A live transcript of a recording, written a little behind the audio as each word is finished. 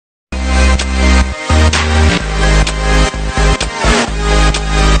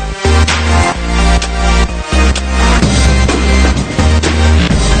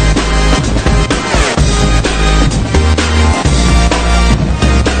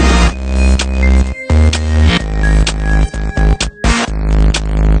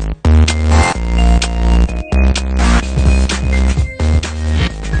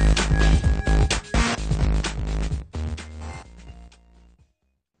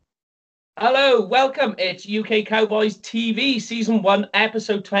Hello, welcome. It's UK Cowboys TV, Season 1,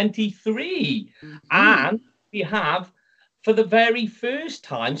 Episode 23. And we have, for the very first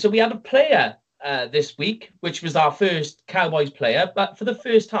time, so we had a player this week, which was our first Cowboys player, but for the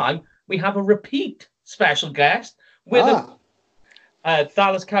first time, we have a repeat special guest with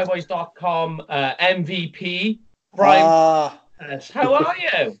DallasCowboys.com MVP, Brian. How are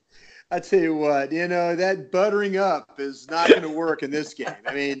you? I tell you what, that buttering up is not going to work in this game.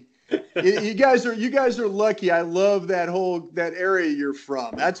 I mean, you guys are lucky. I love that area you're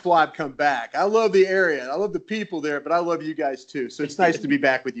from. That's why I've come back. I love the area. I love the people there, but I love you guys too. So it's nice to be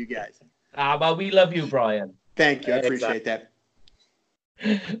back with you guys. Well, we love you, Brian. Thank you. I appreciate that.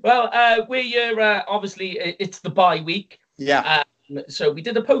 Well, we're obviously it's the bye week. Yeah. So we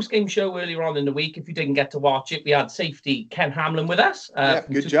did a post-game show earlier on in the week. If you didn't get to watch it, we had safety Ken Hamlin with us.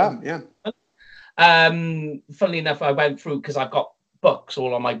 Good job. Yeah. Funnily enough, I went through, because I've got books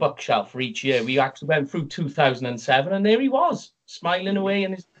all on my bookshelf for each year. We actually went through 2007, and there he was, smiling away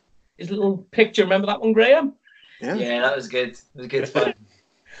in his little picture. Remember that one, Graham? Yeah, that was good. It was good fun.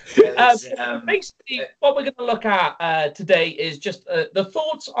 Basically, what we're going to look at today is just the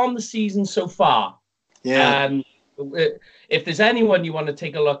thoughts on the season so far. Yeah. If there's anyone you want to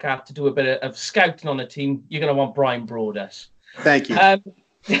take a look at to do a bit of scouting on a team, you're going to want Brian Broaddus. Thank you.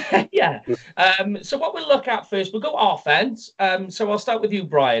 Yeah. So what we'll look at first, we'll go offense. So I'll start with you,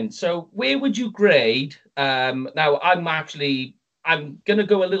 Brian. So where would you grade? Now, I'm going to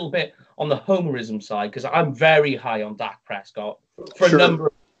go a little bit on the homerism side because I'm very high on Dak Prescott for a number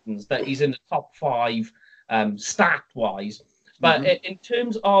of reasons, that he's in the top 5 stat-wise. But in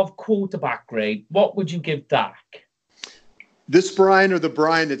terms of quarterback grade, what would you give Dak? This Brian or the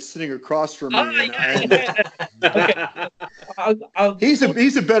Brian that's sitting across from me? He's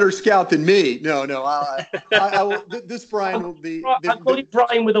a better scout than me. No. This Brian will be. I'll call you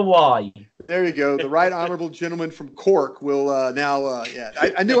Brian with a Y. There you go. The right honorable gentleman from Cork will now.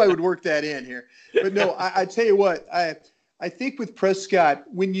 I knew I would work that in here, but no. I tell you what. I think with Prescott,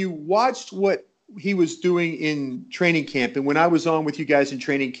 when you watched what he was doing in training camp, and when I was on with you guys in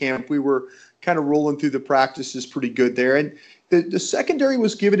training camp, we were kind of rolling through the practices pretty good there, and the secondary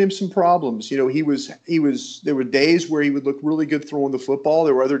was giving him some problems. There were days where he would look really good throwing the football.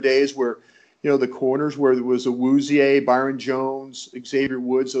 There were other days where, the corners, where there was Awuzie, Byron Jones, Xavier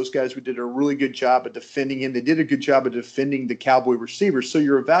Woods, those guys did a really good job of defending him. They did a good job of defending the Cowboy receivers. So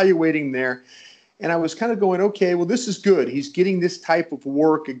you're evaluating there. And I was kind of going, okay, well, this is good. He's getting this type of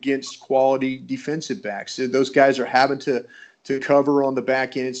work against quality defensive backs. So those guys are having to cover on the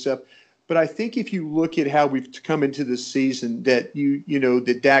back end and stuff. But I think if you look at how we've come into this season, that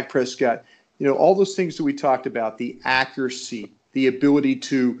that Dak Prescott, all those things that we talked about, the accuracy, the ability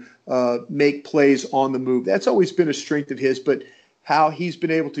to make plays on the move, that's always been a strength of his. But how he's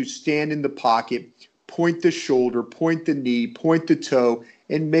been able to stand in the pocket, point the shoulder, point the knee, point the toe,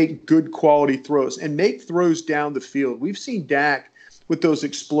 and make good quality throws and make throws down the field. We've seen Dak with those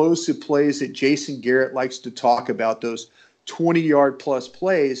explosive plays that Jason Garrett likes to talk about, those 20-yard plus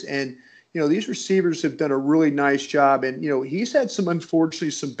plays. And these receivers have done a really nice job. And, he's had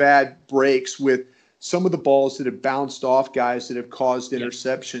unfortunately, some bad breaks with some of the balls that have bounced off guys that have caused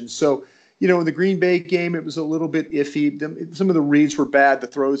interceptions. So, in the Green Bay game, it was a little bit iffy. Some of the reads were bad. The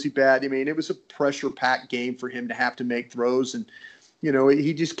throws he bad. I mean, it was a pressure-packed game for him to have to make throws. And,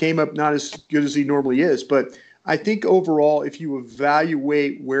 he just came up not as good as he normally is. But I think overall, if you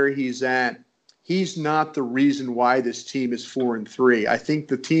evaluate where he's at, he's not the reason why this team is 4-3. I think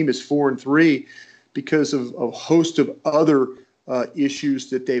the team is 4-3 because of a host of other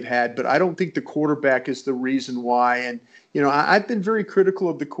issues that they've had. But I don't think the quarterback is the reason why. And, I've been very critical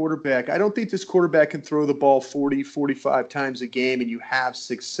of the quarterback. I don't think this quarterback can throw the ball 40, 45 times a game and you have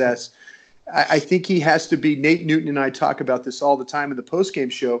success. I think he has to be – Nate Newton and I talk about this all the time in the postgame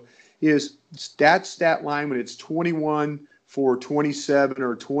show – is stat line when it's 21 for 27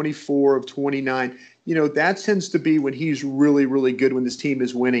 or 24 of 29, that tends to be when he's really, really good, when this team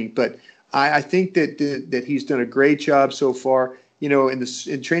is winning. But I think that he's done a great job so far.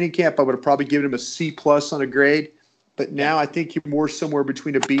 In training camp, I would have probably given him a C+ on a grade. But now I think you're more somewhere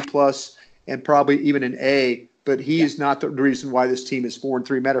between a B+ and probably even an A. But he is not the reason why this team is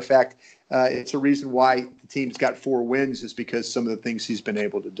 4-3. Matter of fact, it's a reason why the team's got 4 wins is because some of the things he's been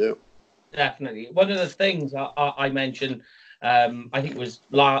able to do. Definitely. One of the things I mentioned, I think it was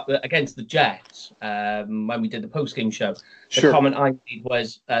against the Jets when we did the post-game show. The comment I made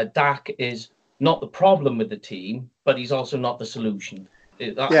was Dak is not the problem with the team, but he's also not the solution.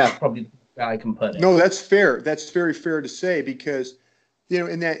 That's probably the way I can put it. No, that's fair. That's very fair to say because,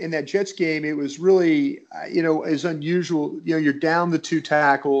 in that Jets game, it was really, as unusual. You're down the 2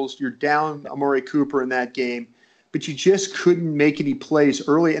 tackles, you're down Amari Cooper in that game, but you just couldn't make any plays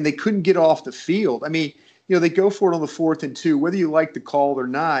early, and they couldn't get off the field. I mean, they go for it on the 4th and 2, whether you like the call or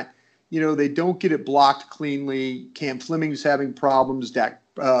not. They don't get it blocked cleanly. Cam Fleming's having problems.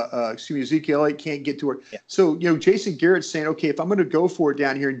 Ezekiel Elliott can't get to it. Yeah. So, Jason Garrett's saying, okay, if I'm going to go for it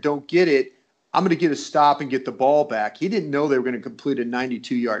down here and don't get it, I'm going to get a stop and get the ball back. He didn't know they were going to complete a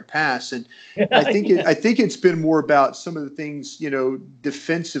 92-yard pass. And I think it's been more about some of the things,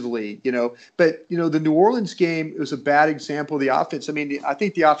 defensively, but, the New Orleans game was a bad example of the offense. I mean, I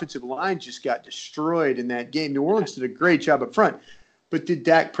think the offensive line just got destroyed in that game. New Orleans did a great job up front, but did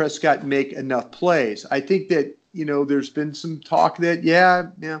Dak Prescott make enough plays? I think that, there's been some talk that,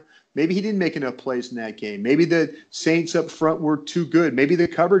 maybe he didn't make enough plays in that game. Maybe the Saints up front were too good. Maybe the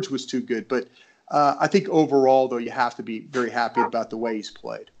coverage was too good. But I think overall, though, you have to be very happy about the way he's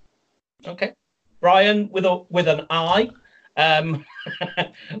played. Okay. Brian, with an eye,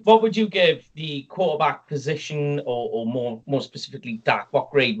 what would you give the quarterback position or more specifically Dak?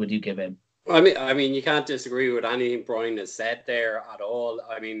 What grade would you give him? I mean, you can't disagree with anything Brian has said there at all.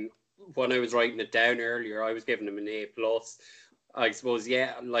 I mean, when I was writing it down earlier, I was giving him an A+. I suppose,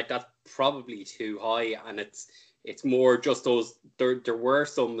 that's probably too high, and it's more just those. There were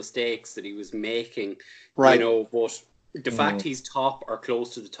some mistakes that he was making, right? But the fact he's top or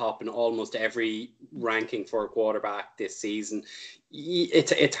close to the top in almost every ranking for a quarterback this season,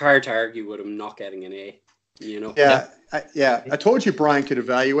 it's hard to argue with him not getting an A. Yeah, I told you Brian could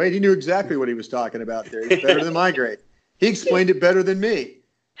evaluate. He knew exactly what he was talking about there. He's better than my grade. He explained it better than me.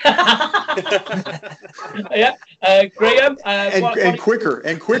 Yeah, Graham, and quicker.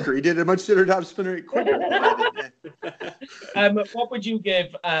 He did a much better job spinning it quicker. What would you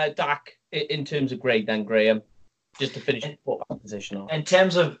give Dak in terms of grade then, Graham? Just to finish the quarterback position off. In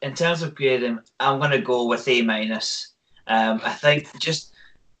terms of grading, I'm going to go with A-. I think just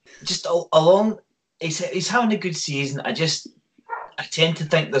along, he's having a good season. I tend to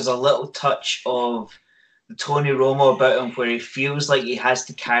think there's a little touch of Tony Romo about him where he feels like he has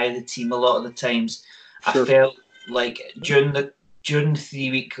to carry the team a lot of the times. Sure. I felt like during the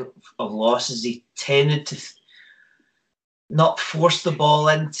 3 week of losses, he tended to not force the ball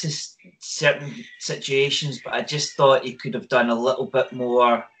into certain situations, but I just thought he could have done a little bit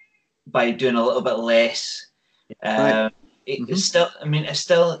more by doing a little bit less. Right. It's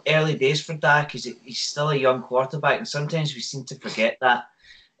still early days for Dak. He's still a young quarterback, and sometimes we seem to forget that.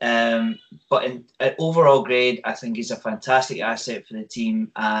 But in overall grade, I think he's a fantastic asset for the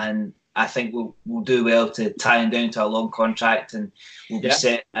team, and I think we'll do well to tie him down to a long contract, and we'll be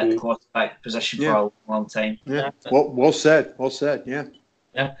set at the quarterback position for a long time. Yeah, well said. Yeah.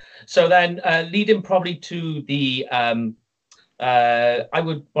 Yeah. So then, leading probably to the, I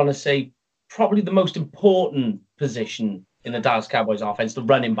would want to say probably the most important position in the Dallas Cowboys offense, the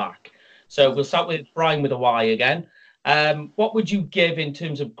running back. So we'll start with Brian with a Y again. What would you give in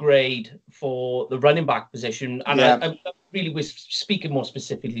terms of grade for the running back position? And I really was speaking more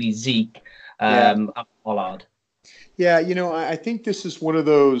specifically Zeke and Pollard. Yeah, I think this is one of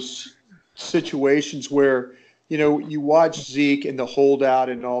those situations where, you watch Zeke and the holdout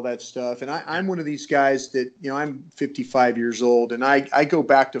and all that stuff. And I'm one of these guys that, I'm 55 years old, and I go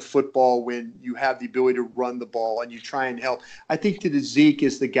back to football when you have the ability to run the ball and you try and help. I think that Zeke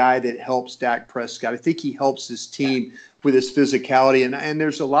is the guy that helps Dak Prescott. I think he helps his team with his physicality. And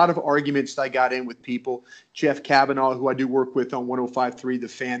there's a lot of arguments that I got in with people. Jeff Kavanaugh, who I do work with on 105.3 The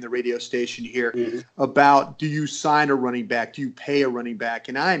Fan, the radio station here, about, do you sign a running back? Do you pay a running back?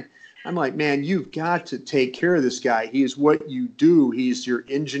 And I'm like, man, you've got to take care of this guy. He is what you do. He's your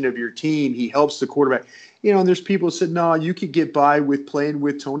engine of your team. He helps the quarterback. And there's people who said, no, you could get by with playing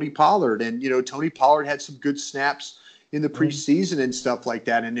with Tony Pollard. And, Tony Pollard had some good snaps in the preseason and stuff like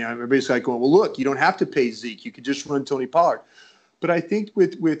that. And everybody's like going, well, look, you don't have to pay Zeke. You could just run Tony Pollard. But I think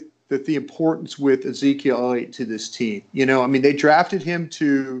with the importance with Ezekiel Elliott to this team, they drafted him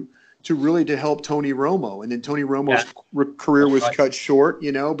to help Tony Romo. And then Tony Romo's career was cut short,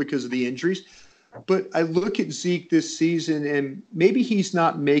 because of the injuries. But I look at Zeke this season, and maybe he's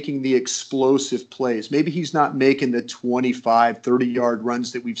not making the explosive plays. Maybe he's not making the 25, 30-yard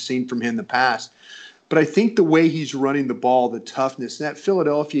runs that we've seen from him in the past. But I think the way he's running the ball, the toughness, that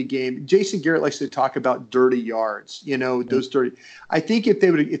Philadelphia game, Jason Garrett likes to talk about dirty yards, those dirty. I think if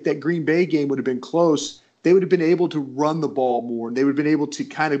that Green Bay game would have been close, they would have been able to run the ball more, and they would have been able to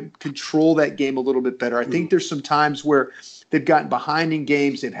kind of control that game a little bit better. I think there's some times where They've gotten behind in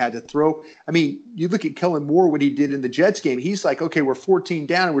games. They've had to throw. I mean, you look at Kellen Moore, what he did in the Jets game. He's like, okay, we're 14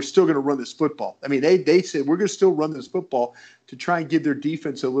 down and we're still going to run this football. I mean, they said we're going to still run this football to try and give their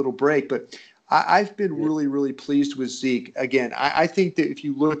defense a little break. But I've been really, really pleased with Zeke. Again, I think that if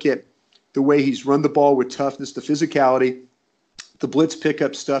you look at the way he's run the ball with toughness, the physicality, the blitz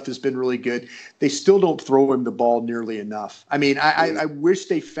pickup stuff has been really good. They still don't throw him the ball nearly enough. I mean, I wish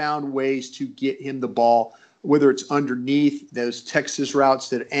they found ways to get him the ball, whether it's underneath those Texas routes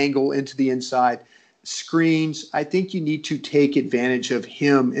that angle into the inside, screens. I think you need to take advantage of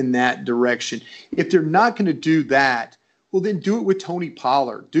him in that direction. If they're not going to do that, well, then do it with Tony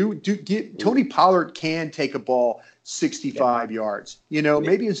Pollard. Tony Pollard can take a ball 65 yards.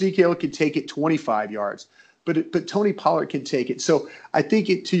 Maybe Ezekiel could take it 25 yards. But Tony Pollard can take it. So I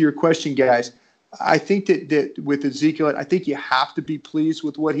think to your question, guys, I think that with Ezekiel, I think you have to be pleased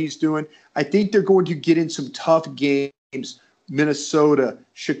with what he's doing. I think they're going to get in some tough games, Minnesota,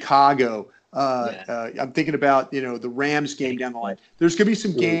 Chicago. I'm thinking about, the Rams game down the line. There's going to be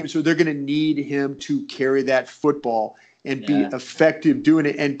some games where they're going to need him to carry that football and be effective doing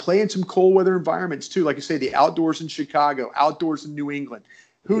it and play in some cold weather environments too. Like I say, the outdoors in Chicago, outdoors in New England.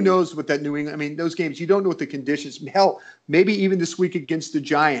 Who knows what that New England – I mean, those games, you don't know what the conditions – hell, maybe even this week against the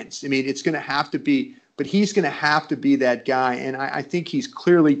Giants. I mean, it's going to have to be – but he's going to have to be that guy, and I think he's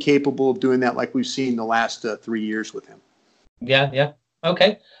clearly capable of doing that like we've seen the last 3 years with him. Yeah.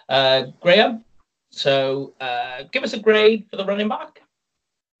 Okay. Graham, so give us a grade for the running back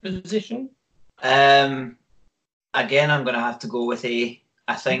position. Again, I'm going to have to go with A.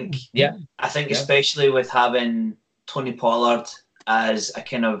 I think especially with having Tony Pollard – as a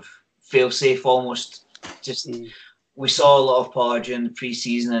kind of fail-safe almost. We saw a lot of Pollard during the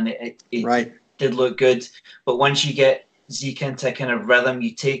preseason and it did look good. But once you get Zeke into kind of rhythm,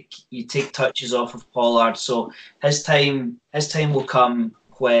 you take touches off of Pollard. So his time will come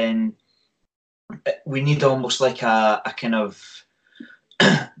when we need almost like a kind of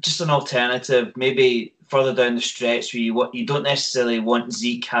just an alternative, maybe further down the stretch where you don't necessarily want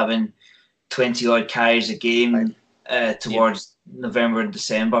Zeke having 20-odd carries a game towards November and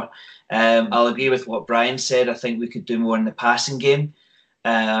December. I'll agree with what Brian said. I think we could do more in the passing game.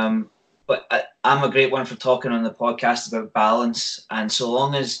 But I'm a great one for talking on the podcast about balance. And so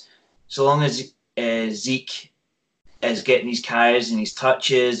long as Zeke is getting his carries and his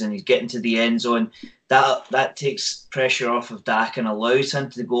touches and he's getting to the end zone, that takes pressure off of Dak and allows him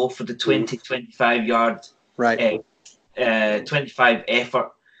to go for the 20-25 yard 25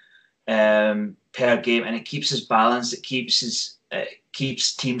 effort per game, and it keeps his balance. It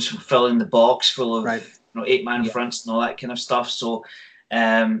keeps teams from filling the box full of 8-man fronts and all that kind of stuff. So,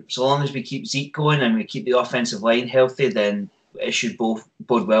 so long as we keep Zeke going and we keep the offensive line healthy, then it should bode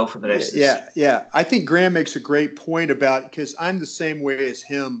well for the rest of the season. Yeah. I think Graham makes a great point about, because I'm the same way as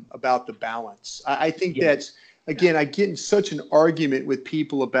him about the balance. I think that's, again, I get in such an argument with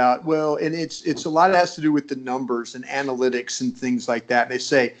people about, and it's a lot of has to do with the numbers and analytics and things like that. They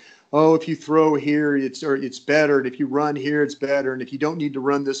say, oh, if you throw here, it's better, and if you run here, it's better, and if you don't need to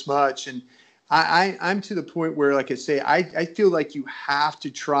run this much. And I'm to the point where, like I say, I feel like you have to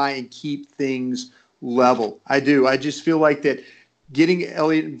try and keep things level. I do. I just feel like that getting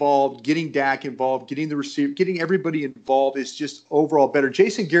Elliott involved, getting Dak involved, getting the receiver, getting everybody involved is just overall better.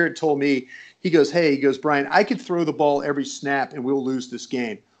 Jason Garrett told me, he goes, Brian, I could throw the ball every snap and we'll lose this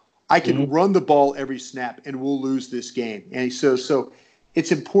game. I can run the ball every snap and we'll lose this game. And so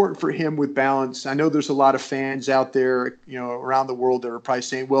it's important for him with balance. I know there's a lot of fans out there, around the world that are probably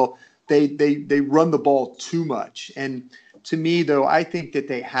saying, well, they run the ball too much. And to me, though, I think that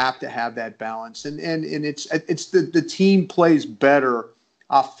they have to have that balance. And it's the team plays better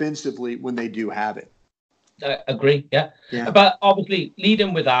offensively when they do have it. Agree, yeah. But obviously,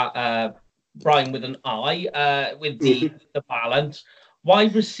 leading with that, Brian, with an I, with the balance,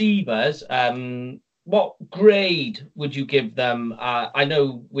 wide receivers, what grade would you give them? I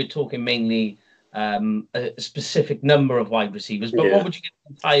know we're talking mainly a specific number of wide receivers, but what would you give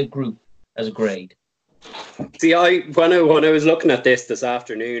the entire group as a grade? See, when I was looking at this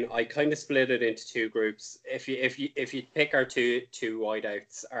afternoon, I kind of split it into two groups. If you pick our two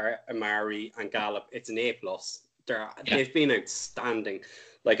wideouts, are Amari and Gallup, it's an A+. They've been outstanding.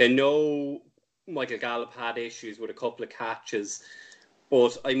 Like, I know Michael Gallup had issues with a couple of catches,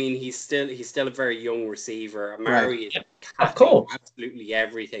 but I mean, he's still a very young receiver. Amari is catching absolutely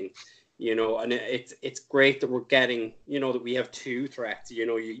everything, and it's great that we're getting, that we have two threats.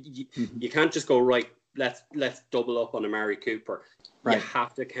 You can't just go right. Let's double up on Amari Cooper. You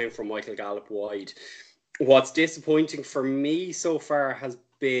have to account for Michael Gallup wide. What's disappointing for me so far has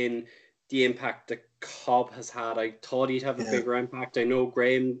been the impact that Cobb has had. I thought he'd have a bigger impact. I know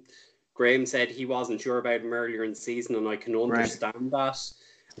Graham said he wasn't sure about him earlier in the season, and I can understand that.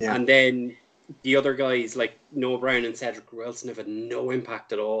 Yeah. And then the other guys like Noah Brown and Cedric Wilson have had no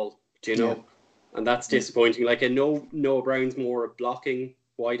impact at all. Do you know? Yeah. And that's disappointing. Like I know Noah Brown's more a blocking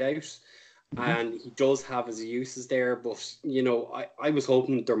wideout, and he does have his uses there, but you know, I was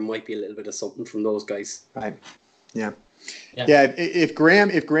hoping there might be a little bit of something from those guys. Right. Yeah. Yeah. If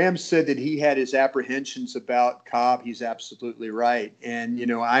Graham said that he had his apprehensions about Cobb, he's absolutely right. And you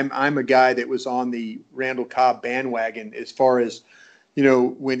know, I'm a guy that was on the Randall Cobb bandwagon as far as, you know,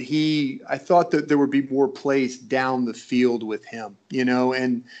 when I thought that there would be more plays down the field with him, you know,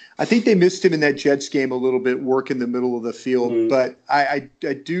 and I think they missed him in that Jets game a little bit, work in the middle of the field. But I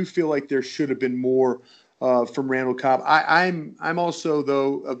do feel like there should have been more from Randall Cobb. I'm also,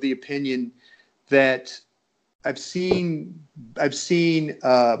 though, of the opinion that I've seen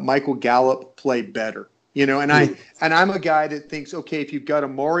Michael Gallup play better, you know, and I'm a guy that thinks, okay, if you've got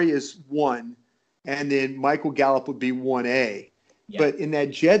Amari as 1 and then Michael Gallup would be 1A. Yeah. But in that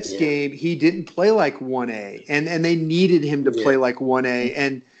Jets game, he didn't play like 1A, and they needed him to play like 1A.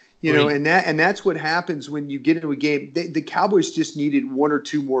 And you know, and that's what happens when you get into a game. The Cowboys just needed 1 or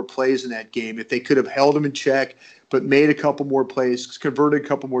 2 more plays in that game. If they could have held him in check, but made a couple more plays, converted a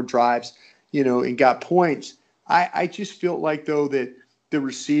couple more drives, you know, and got points. I just felt like though that the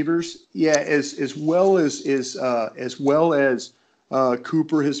receivers, as well as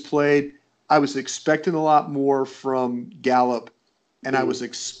Cooper has played, I was expecting a lot more from Gallup. And I was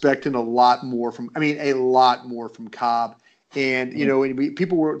expecting a lot more from Cobb. And, you know,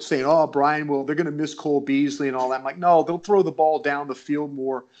 people were saying, oh, Brian, well, they're going to miss Cole Beasley and all that. I'm like, no, they'll throw the ball down the field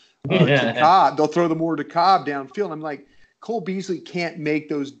more to Cobb. They'll throw the more to Cobb downfield. I'm like, Cole Beasley can't make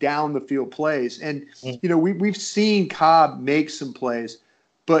those down the field plays. And, you know, we've seen Cobb make some plays.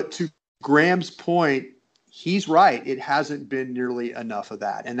 But to Graham's point, he's right. It hasn't been nearly enough of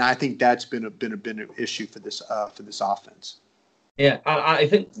that. And I think that's been an issue for this offense. Yeah, I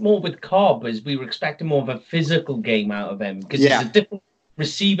think more with Cobb is we were expecting more of a physical game out of him because he's a different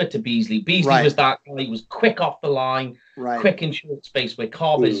receiver to Beasley. Beasley was that guy. He was quick off the line, quick in short space, where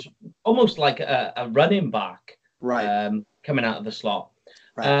Cobb is almost like a running back coming out of the slot.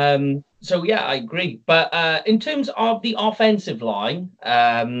 So, yeah, I agree. But in terms of the offensive line,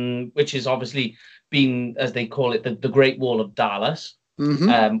 which is obviously been, as they call it, the Great Wall of Dallas.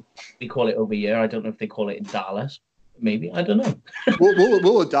 We call it over here. I don't know if they call it in Dallas. Maybe, I don't know.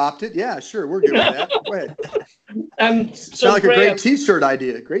 we'll adopt it. Yeah, sure. We're good with that. Go ahead. Sounds like a great T-shirt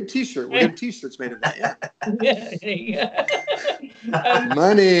idea. Great T-shirt. We'll get T-shirts made of that. Yeah.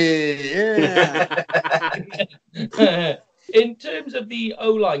 Money. Yeah. In terms of the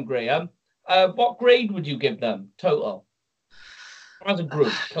O-line, Graham, what grade would you give them total as a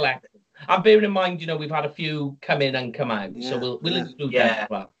group, collective? I'm bearing in mind, you know, we've had a few come in and come out, so we'll include that as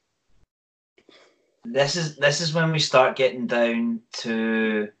well. This is when we start getting down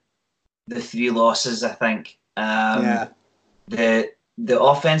to the 3 losses, I think. The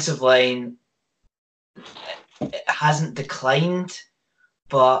offensive line, it hasn't declined,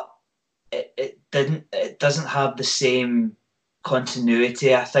 but it doesn't have the same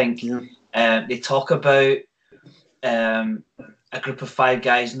continuity, I think. They talk about a group of 5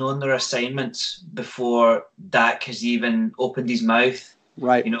 guys knowing their assignments before Dak has even opened his mouth.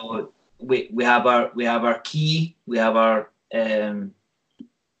 Right. You know, we have our key, we have our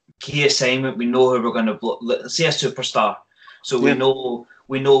key assignment. We know who we're going to block. Let's say a superstar. So we know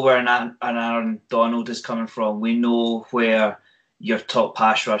where an Aaron Donald is coming from. We know where your top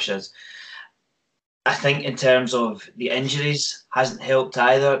pass rush is. I think in terms of the injuries, hasn't helped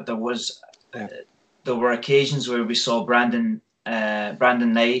either. There were occasions where we saw Brandon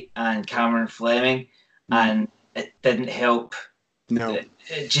Knight and Cameron Fleming, and it didn't help. No,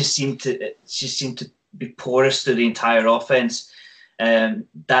 it just seemed to be porous through the entire offense.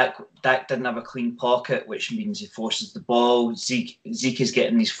 Dak didn't have a clean pocket, which means he forces the ball. Zeke is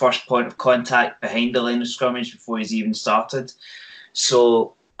getting his first point of contact behind the line of scrimmage before he's even started.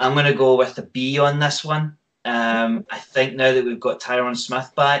 So I'm going to go with a B on this one. I think now that we've got Tyron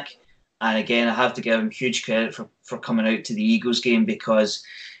Smith back, and again, I have to give him huge credit for coming out to the Eagles game, because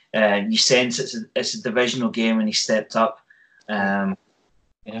you sense it's a divisional game and he stepped up. I'm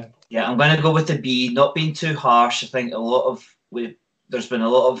going to go with the B, not being too harsh. I think there's been a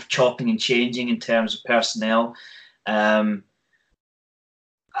lot of chopping and changing in terms of personnel. Connor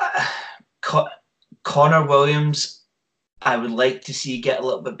Williams, I would like to see get a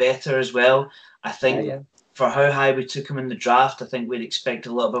little bit better as well. I think for how high we took him in the draft, I think we'd expect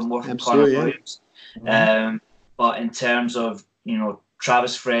a little bit more from Connor Williams. But in terms of,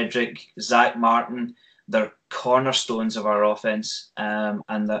 Travis Frederick, Zach Martin, they're cornerstones of our offense,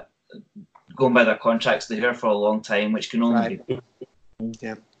 and that going by their contracts, they're here for a long time, which can only be.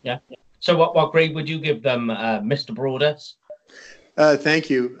 Yeah. So what grade would you give them, Mr. Broadus? Thank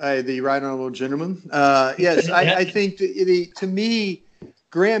you, the right honorable gentleman. Yes, I think that to me,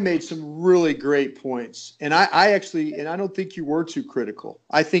 Graham made some really great points, and I actually, and I don't think you were too critical.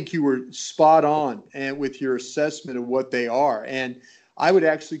 I think you were spot on and with your assessment of what they are, and I would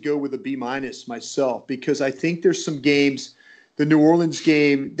actually go with a B- myself, because I think there's some games, the New Orleans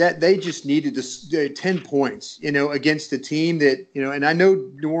game, that they just needed 10 points, against a team that, and I know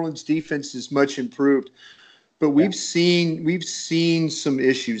New Orleans defense is much improved, but we've seen some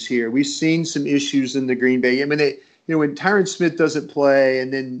issues here. We've seen some issues in the Green Bay. I mean, when Tyron Smith doesn't play,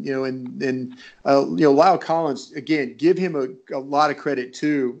 and then Lyle Collins, again, give him a lot of credit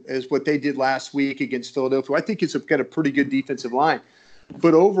too, as what they did last week against Philadelphia. I think it's got a pretty good defensive line.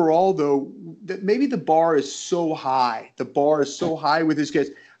 But overall, though, maybe the bar is so high. The bar is so high with these guys.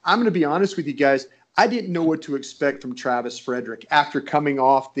 I'm going to be honest with you guys. I didn't know what to expect from Travis Frederick after coming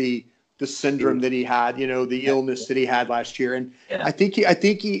off the syndrome that he had, the illness that he had last year. And I think he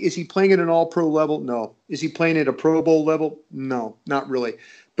is he playing at an all-pro level? No. Is he playing at a Pro Bowl level? No, not really.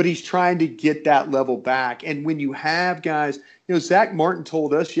 But he's trying to get that level back. And when you have guys, Zach Martin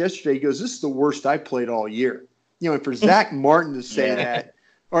told us yesterday, he goes, this is the worst I played all year. And for Zach Martin to say that,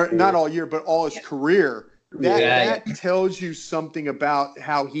 or not all year, but all his career, that tells you something about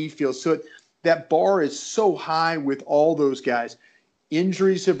how he feels. So that bar is so high with all those guys.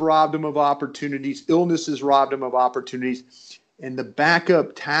 Injuries have robbed him of opportunities. Illness has robbed him of opportunities. And the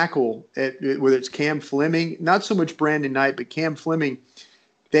backup tackle, whether it's Cam Fleming, not so much Brandon Knight, but Cam Fleming,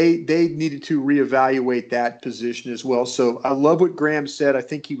 they needed to reevaluate that position as well. So I love what Graham said. I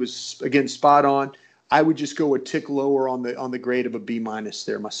think he was, again, spot on. I would just go a tick lower on the grade of a B-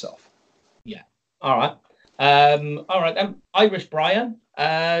 there myself. Yeah. All right. All right. Irish Brian,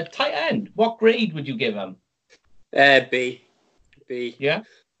 tight end. What grade would you give him? B. Yeah.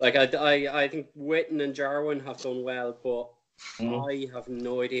 Like I think Witten and Jarwin have done well, but I have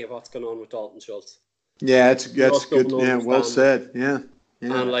no idea what's going on with Dalton Schultz. Yeah, that's good. Yeah, well said. Yeah.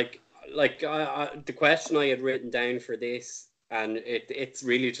 And the question I had written down for this, and it's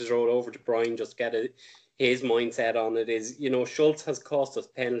really to throw it over to Brian, just get his mindset on it, is, Schultz has cost us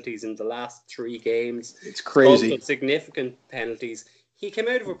penalties in the last 3 games. It's crazy. Cost us significant penalties. He came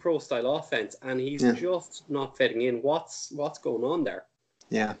out of a pro-style offense, and he's just not fitting in. What's going on there?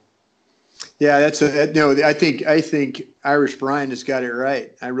 Yeah. Yeah, I think Irish Brian has got it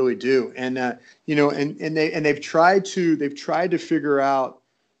right. I really do. And they've tried to figure out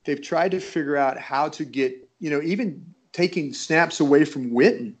how to get, even taking snaps away from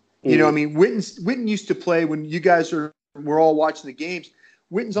Witten. Witten used to play when you guys were all watching the games.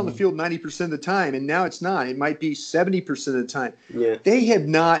 Witten's on the field 90% of the time, and now it's not. It might be 70% of the time. Yeah. They have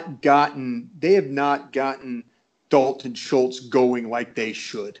not gotten Dalton Schultz going like they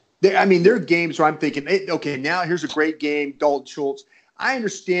should. There are games where I'm thinking, hey, okay, now here's a great game, Dalton Schultz. I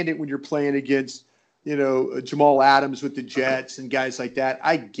understand it when you're playing against, Jamal Adams with the Jets and guys like that.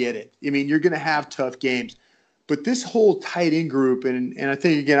 I get it. You're going to have tough games. But this whole tight end group, and I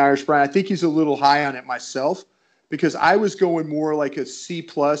think, again, Irish Brian, I think he's a little high on it myself, because I was going more like a C+,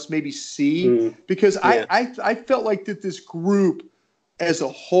 maybe C, because I felt like that this group as a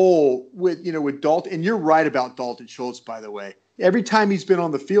whole with Dalton, and you're right about Dalton Schultz, by the way. Every time he's been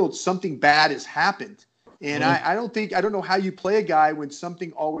on the field, something bad has happened. And I don't know how you play a guy when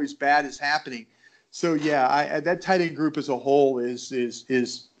something always bad is happening. So that tight end group as a whole is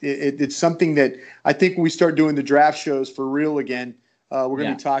it's something that I think when we start doing the draft shows for real again, we're going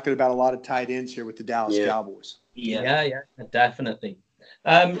to be talking about a lot of tight ends here with the Dallas Cowboys. Yeah, definitely.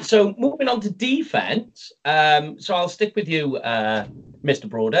 So moving on to defense. So I'll stick with you, Mr.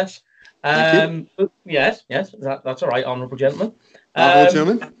 Broadus. Yes, that's all right, honourable gentleman.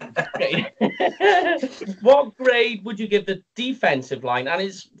 What grade would you give the defensive line? And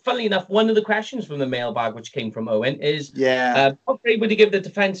it's funnily enough, one of the questions from the mailbag, which came from Owen, is what grade would you give the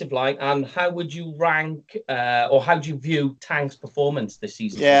defensive line, and how would you rank or how do you view Tank's performance this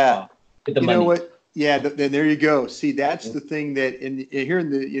season? So far, with the money? Know what? Yeah, then there you go. See, that's the thing that here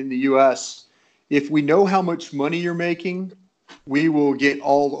in the U.S., if we know how much money you're making, we will get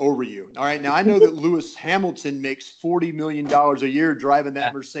all over you. All right. Now, I know that Lewis Hamilton makes $40 million a year driving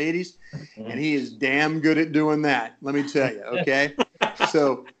that Mercedes, and he is damn good at doing that. Let me tell you. Okay.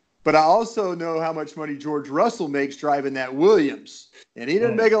 But I also know how much money George Russell makes driving that Williams. And he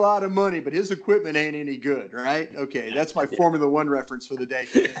doesn't make a lot of money, but his equipment ain't any good, right? Okay, that's my Formula One reference for the day.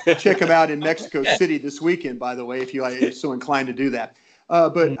 Check him out in Mexico City this weekend, by the way, if you're so inclined to do that.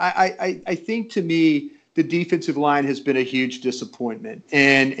 But I think to me, the defensive line has been a huge disappointment,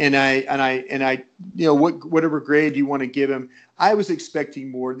 and I whatever grade you want to give him, I was expecting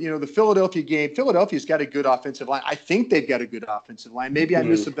more. The Philadelphia game, Philadelphia's got a good offensive line. I think they've got a good offensive line. Maybe I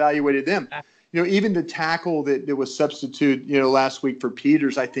misevaluated them. Even the tackle that was substituted, last week for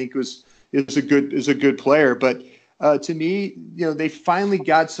Peters, I think is a good player. But to me, they finally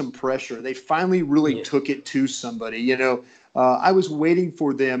got some pressure. They finally really took it to somebody. I was waiting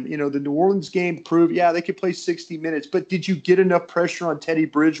for them. The New Orleans game proved, they could play 60 minutes, but did you get enough pressure on Teddy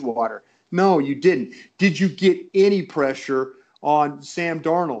Bridgewater? No, you didn't. Did you get any pressure on Sam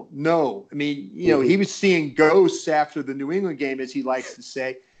Darnold? No. I mean, he was seeing ghosts after the New England game, as he likes to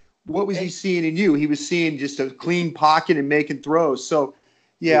say. What was he seeing in you? He was seeing just a clean pocket and making throws. So,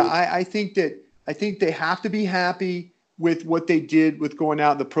 I think they have to be happy with what they did with going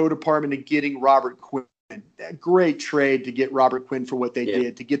out in the pro department and getting Robert Quinn. That great trade to get Robert Quinn for what they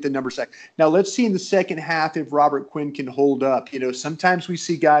did, to get the number sack. Now, let's see in the second half if Robert Quinn can hold up. Sometimes we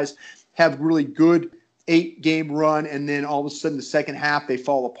see guys have really good 8-game run, and then all of a sudden the second half they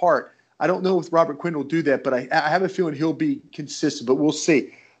fall apart. I don't know if Robert Quinn will do that, but I have a feeling he'll be consistent, but we'll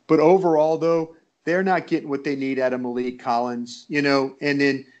see. But overall, though, they're not getting what they need out of Malik Collins, and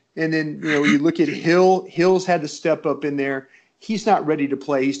then you look at Hill. Hill's had to step up in there. He's not ready to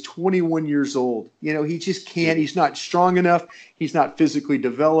play. He's 21 years old. He just can't. He's not strong enough. He's not physically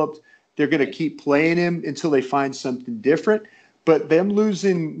developed. They're going to keep playing him until they find something different. But them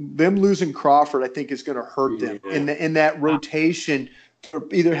losing Crawford, I think, is going to hurt them in that rotation,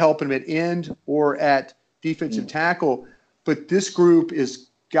 either helping them at end or at defensive tackle. But this group is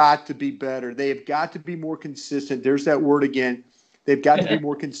got to be better. They have got to be more consistent. There's that word again. They've got to be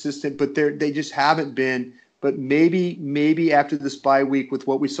more consistent, but they just haven't been. But maybe after this bye week with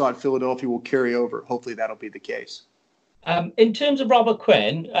what we saw at Philadelphia will carry over. Hopefully that'll be the case. In terms of Robert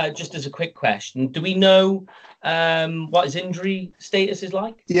Quinn, just as a quick question, do we know what his injury status is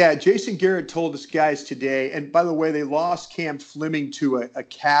like? Yeah, Jason Garrett told us guys today, and by the way, they lost Cam Fleming to a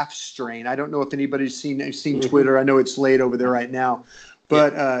calf strain. I don't know if anybody's seen Twitter. I know it's late over there right now.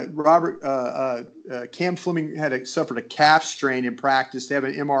 But Cam Fleming suffered a calf strain in practice. They have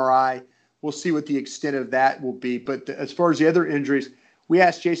an MRI. We'll see what the extent of that will be. But as far as the other injuries, we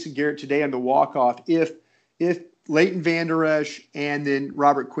asked Jason Garrett today on the walk-off if Leighton Vander Esch and then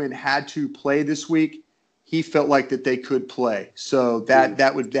Robert Quinn had to play this week, he felt like that they could play. So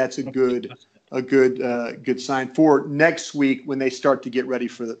that's a good sign for next week when they start to get ready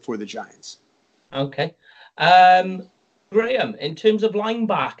for the Giants. Okay. Graham, in terms of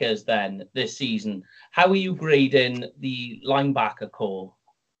linebackers then this season, how are you grading the linebacker core?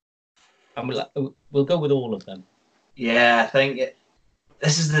 And we'll go with all of them. Yeah, I think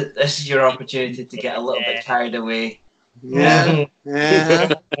this is your opportunity to get a little bit carried away. Yeah.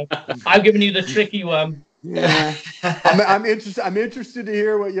 I've given you the tricky one. Yeah. I'm interested to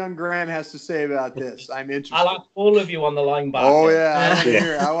hear what young Graham has to say about this. I'm interested. I'll ask all of you on the linebacker. Oh yeah,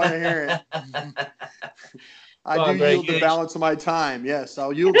 I want to hear it. I do yield the balance of my time. Yes,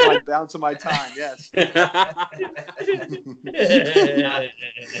 I'll yield the balance of my time. Yes.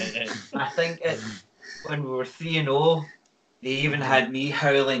 I think when we were 3-0, they even had me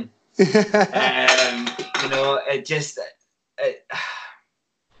howling.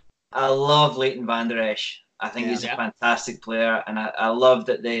 I love Leighton Vander Esch. I think he's a fantastic player, and I love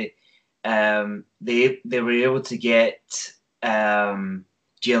that they were able to get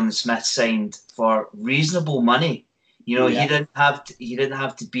Jalen Smith signed for reasonable money. He didn't have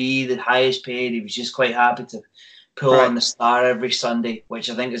to be the highest paid. He was just quite happy to pull on the star every Sunday,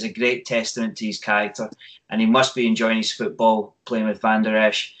 which I think is a great testament to his character. And he must be enjoying his football playing with Vander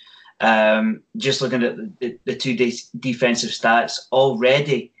Esch. Just looking at the two defensive stats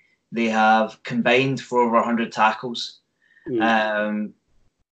already, they have combined for over 100 tackles. Could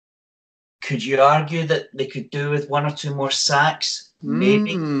you argue that they could do with 1 or 2 more sacks?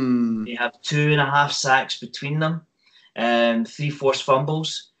 Maybe. They have 2.5 sacks between them, 3 forced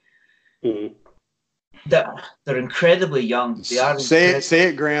fumbles. They're incredibly young. They are. Say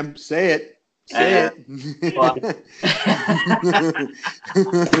it, Graham. Say it. The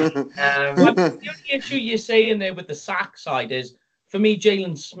only issue you're saying there with the sack side is, for me,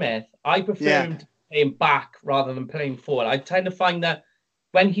 Jalen Smith, I prefer him to play back rather than playing forward. I tend to find that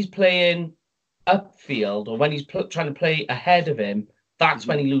when he's playing upfield or when he's trying to play ahead of him, that's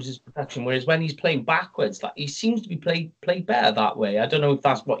when he loses protection. Whereas when he's playing backwards, he seems to be played better that way. I don't know if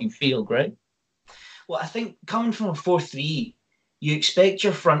that's what you feel, Greg. Well, I think coming from a 4-3, you expect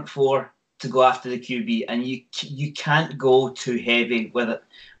your front four to go after the QB, and you can't go too heavy with it,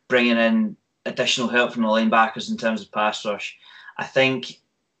 bringing in additional help from the linebackers in terms of pass rush. I think,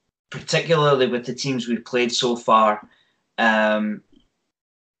 particularly with the teams we've played so far,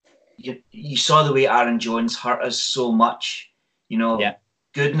 you saw the way Aaron Jones hurt us so much.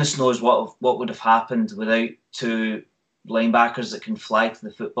 Goodness knows what would have happened without two linebackers that can fly to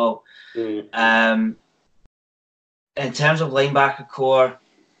the football. In terms of linebacker core,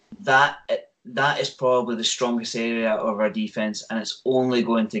 that is probably the strongest area of our defense, and it's only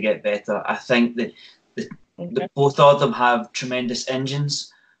going to get better. I think that both of them have tremendous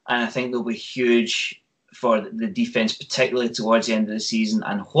engines, and I think they'll be huge for the defense, particularly towards the end of the season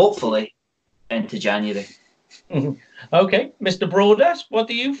and hopefully into January. Okay, Mr. Brodus, what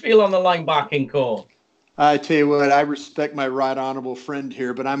do you feel on the linebacking core? I tell you what, I respect my right honorable friend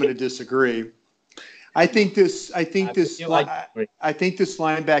here, but I'm going to disagree. I think this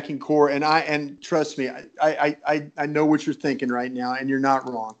linebacking core, and trust me, I know what you're thinking right now, and you're not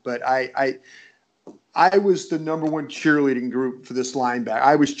wrong. But I was the number one cheerleading group for this linebacker.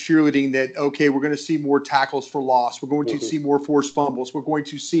 I was cheerleading that, okay, we're going to see more tackles for loss. We're going to see more forced fumbles. We're going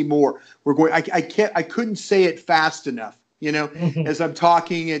to see more. I couldn't say it fast enough, as I'm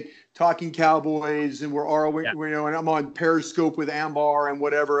talking Cowboys, and and I'm on Periscope with Ambar and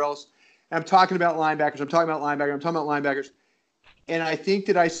whatever else. I'm talking about linebackers. I'm talking about linebackers. And I think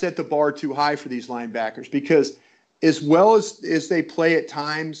that I set the bar too high for these linebackers because as well as they play at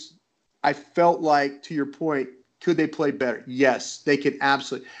times, I felt like, to your point, could they play better? Yes, they could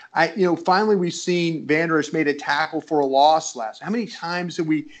absolutely. Finally we've seen Vander Esch made a tackle for a loss last. How many times have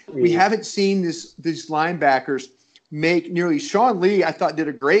we haven't seen these linebackers make nearly. Sean Lee, I thought, did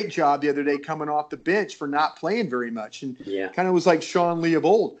a great job the other day coming off the bench for not playing very much and kind of was like Sean Lee of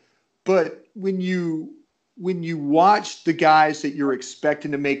old. But when you watch the guys that you're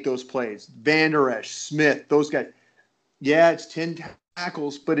expecting to make those plays, Vander Esch, Smith, those guys, it's 10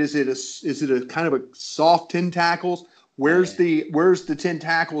 tackles, but is it a kind of a soft 10 tackles? Where's the 10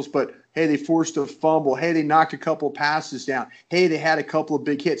 tackles? But hey, they forced a fumble. Hey, they knocked a couple of passes down. Hey, they had a couple of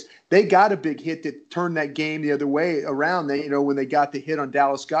big hits. They got a big hit that turned that game the other way around. When they got the hit on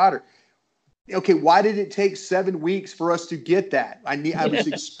Dallas Goedert. Okay, why did it take 7 weeks for us to get that? I was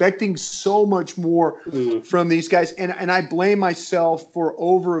expecting so much more from these guys, and I blame myself for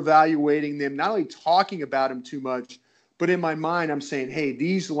over-evaluating them, not only talking about them too much, but in my mind I'm saying, hey,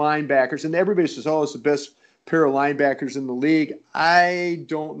 these linebackers, and everybody says, oh, it's the best pair of linebackers in the league. I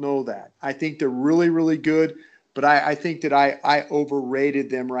don't know that. I think they're really, really good, but I think that I overrated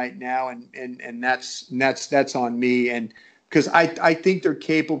them right now, and that's on me. And because I think they're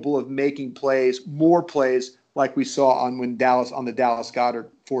capable of making more plays, like we saw on the Dallas Goedert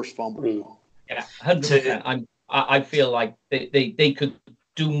forced fumble. Yeah, 100%. I feel like they could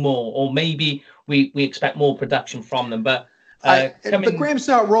do more, or maybe we expect more production from them. But Graham's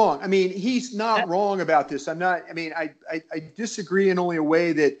not wrong. I mean, he's not wrong about this. I'm not. I mean, I disagree in only a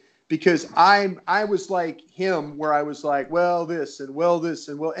way that because I was like him, where I was like, well, this and well, this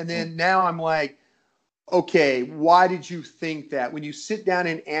and well, and then now I'm like, okay, why did you think that? When you sit down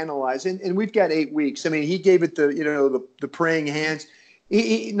and analyze, and we've got 8 weeks. I mean, he gave it the praying hands.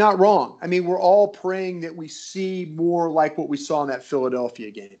 He not wrong. I mean, we're all praying that we see more like what we saw in that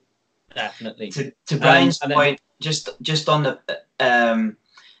Philadelphia game. Definitely. To Brian's point, just on the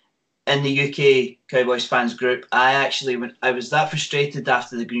in the UK Cowboys fans group, I was that frustrated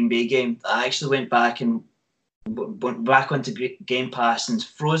after the Green Bay game. I actually went back onto Game Pass and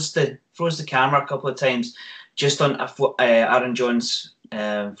froze the camera a couple of times just on Aaron Jones'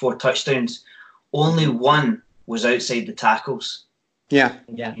 4 touchdowns. Only one was outside the tackles. Yeah.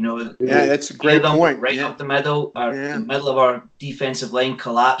 That's a great point. Right up the middle, the middle of our defensive line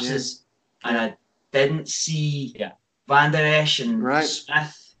collapses, and I didn't see Vander Esch and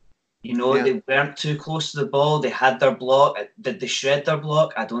Smith. They weren't too close to the ball. They had their block. Did they shred their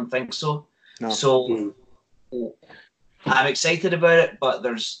block? I don't think so. No. So I'm excited about it, but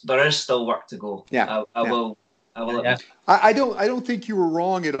there is still work to go. Yeah, I will. I don't think you were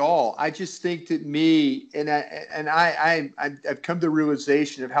wrong at all. I just think that I've come to the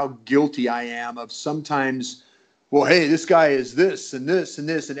realization of how guilty I am of sometimes. Well, hey, this guy is this and this and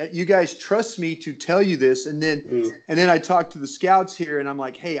this, and you guys trust me to tell you this, and then I talk to the scouts here, and I'm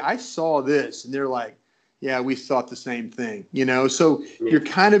like, hey, I saw this, and they're like, yeah, we thought the same thing, So you're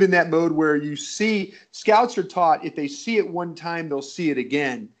kind of in that mode where you see scouts are taught if they see it one time, they'll see it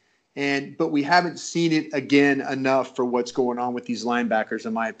again. But we haven't seen it again enough for what's going on with these linebackers,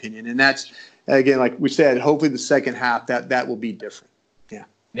 in my opinion. And that's, again, like we said, hopefully the second half that will be different. Yeah.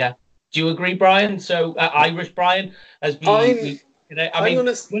 Yeah. Do you agree, Brian? So Irish Brian, as one of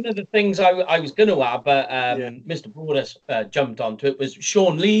the things I was going to add, but Mr. Brodus jumped onto it, was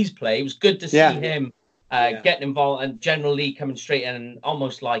Sean Lee's play. It was good to see him getting involved, and General Lee coming straight in, and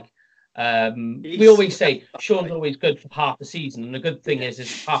almost like we always say Sean's always good for half the season, and the good thing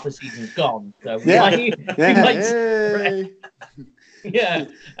is half the season's gone. So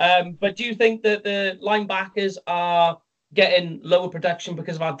but do you think that the linebackers are getting lower production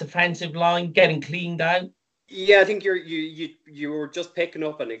because of our defensive line getting cleaned out? Yeah, I think you were just picking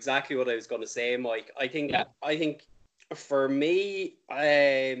up on exactly what I was going to say, Mike. I think for me,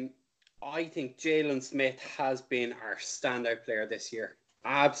 I think Jalen Smith has been our standout player this year.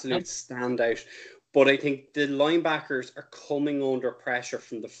 Absolute standout. But I think the linebackers are coming under pressure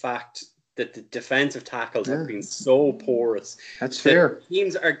from the fact that the defensive tackles have been so porous. That's fair.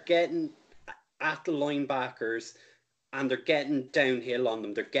 Teams are getting at the linebackers and they're getting downhill on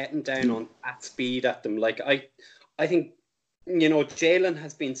them. They're getting down at speed at them. Like I think, Jalen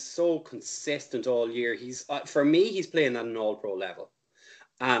has been so consistent all year. For me, he's playing at an all-pro level.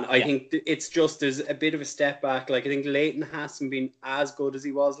 And I think it's just there's a bit of a step back. Like I think Leighton hasn't been as good as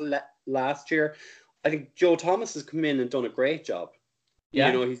he was last year. I think Joe Thomas has come in and done a great job.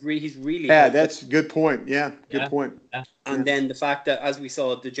 Yeah, he's really. Yeah, that's a good point. Yeah, good point. Yeah. And then the fact that, as we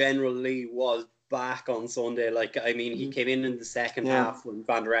saw, the General Lee was back on Sunday. Like I mean, he came in the second half when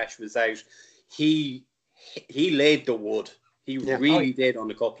Van Der Esch was out. He laid the wood. He really did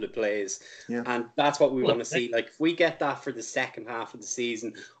on a couple of plays. Yeah. And that's what we want to see. Like, if we get that for the second half of the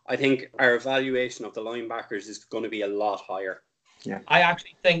season, I think our evaluation of the linebackers is going to be a lot higher. Yeah. I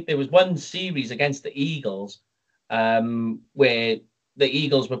actually think there was one series against the Eagles where the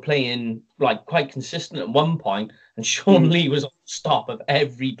Eagles were playing like quite consistent at one point, and Sean Lee was on top of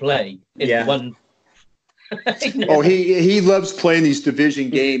every play in one. He loves playing these division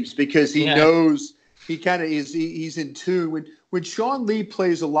games because he knows he kind of is. He's in tune. When Sean Lee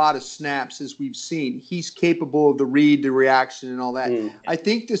plays a lot of snaps, as we've seen, he's capable of the read, the reaction, and all that. I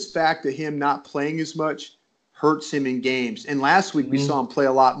think this fact of him not playing as much hurts him in games. And last week we saw him play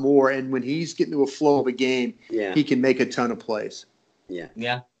a lot more. And when he's getting to a flow of a game, he can make a ton of plays.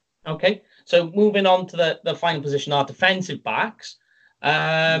 Yeah. Okay. So moving on to the final position, our defensive backs.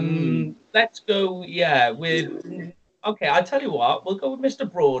 Let's go. with. Okay, I tell you what, we'll go with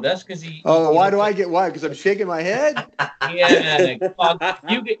Mr. Broadus because he. Oh, why do I get why? Because I'm shaking my head. Yeah,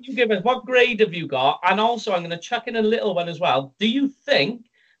 you give us what grade have you got, and also I'm going to chuck in a little one as well. Do you think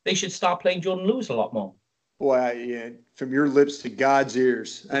they should start playing Jordan Lewis a lot more? Boy, from your lips to God's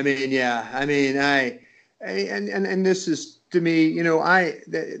ears. I mean, and this is to me,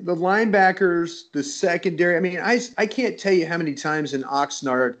 the linebackers, the secondary. I mean, I can't tell you how many times in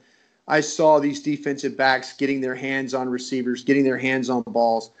Oxnard I saw these defensive backs getting their hands on receivers, getting their hands on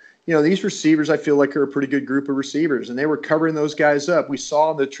balls. These receivers, I feel like, are a pretty good group of receivers, and they were covering those guys up. We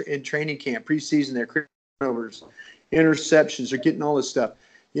saw in training camp, preseason, their turnovers, interceptions, they're getting all this stuff.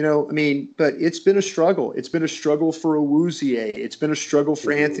 But it's been a struggle. It's been a struggle for Awuzie. It's been a struggle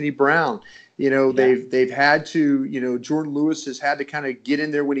for Anthony Brown. They've had to, Jordan Lewis has had to kind of get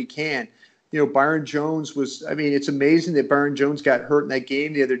in there when he can. Byron Jones it's amazing that Byron Jones got hurt in that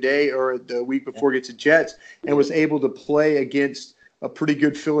game the other day or the week before against the Jets and was able to play against a pretty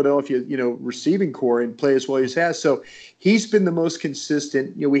good Philadelphia, receiving core and play as well as he has. So he's been the most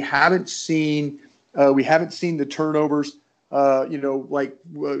consistent. We haven't seen the turnovers. Even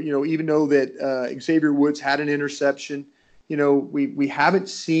though that Xavier Woods had an interception, we haven't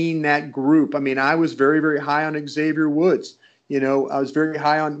seen that group. I mean, I was very, very high on Xavier Woods. I was very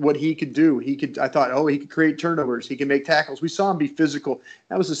high on what he could do. I thought, he could create turnovers. He can make tackles. We saw him be physical.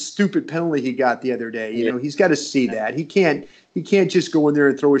 That was a stupid penalty he got the other day. He's got to see that. He can't just go in there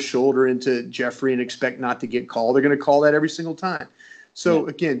and throw his shoulder into Jeffrey and expect not to get called. They're going to call that every single time. So,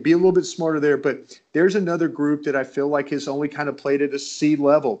 again, be a little bit smarter there. But there's another group that I feel like has only kind of played at a C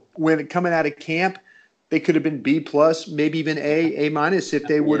level. When coming out of camp, they could have been B+, maybe even A- if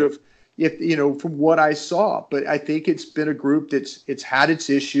they would have, from what I saw. But I think it's been a group it's had its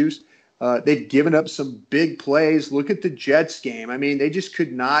issues. They've given up some big plays. Look at the Jets game. I mean, they just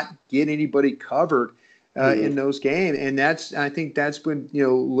could not get anybody covered in those games. And I think that's when,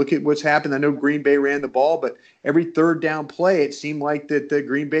 look at what's happened. I know Green Bay ran the ball, but every third down play, it seemed like that the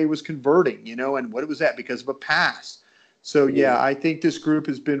Green Bay was converting, and what was that? Because of a pass. So, I think this group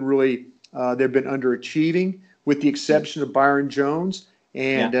has been really, they've been underachieving with the exception of Byron Jones.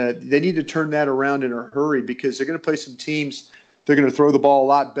 And they need to turn that around in a hurry because they're going to play some teams. They're going to throw the ball a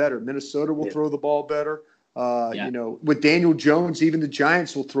lot better. Minnesota will throw the ball better. With Daniel Jones, even the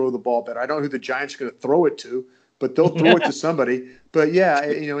Giants will throw the ball better. I don't know who the Giants are going to throw it to, but they'll throw it to somebody. But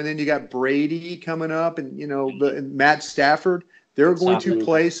and then you got Brady coming up and, and Matt Stafford. They're going to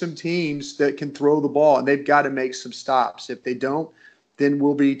play some teams that can throw the ball, and they've got to make some stops. If they don't, then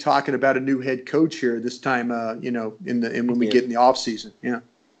we'll be talking about a new head coach here this time, when we get in the off season. Yeah.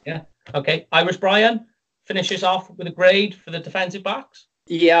 Yeah. Okay. Irish Brian finishes off with a grade for the defensive backs.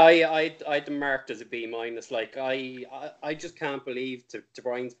 Yeah, I'd marked as a B minus. Like I just can't believe, to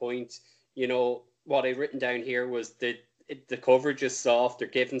Brian's point, what I've written down here was that the coverage is soft, they're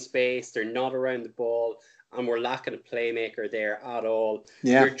given space, they're not around the ball, and we're lacking a playmaker there at all.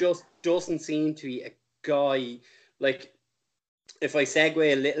 Yeah. There just doesn't seem to be a guy, like, if I segue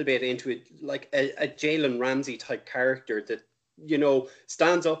a little bit into it, like a Jalen Ramsey type character that,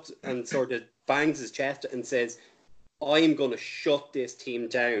 stands up and sort of bangs his chest and says, I'm going to shut this team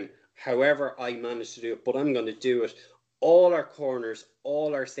down however I manage to do it, but I'm going to do it. All our corners,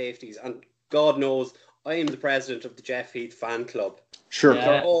 all our safeties, and God knows I am the president of the Jeff Heath fan club. Sure. Yeah.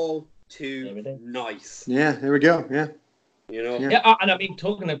 They're all too nice. Yeah, there we go. Yeah. Yeah, and I mean,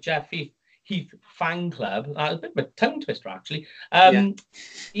 talking of Jeff Heath fan club, a bit of a tongue twister, actually.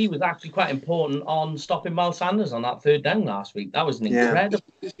 He was actually quite important on stopping Miles Sanders on that third down last week. That was an incredible.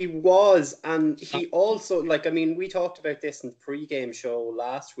 He was, and he also, we talked about this in the pre-game show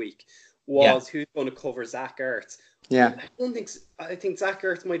last week, who's going to cover Zach Ertz. Yeah. I think Zach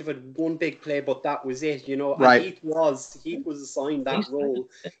Ertz might have had one big play, but that was it, Right. And Heath was assigned that role.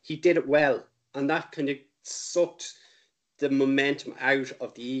 He did it well, and that kind of sucked the momentum out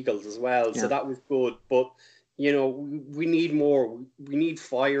of the Eagles as well. Yeah. So that was good. But, we need more. We need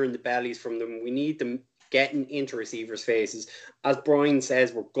fire in the bellies from them. We need them getting into receivers' faces. As Brian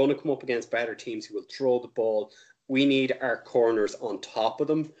says, we're going to come up against better teams who will throw the ball. We need our corners on top of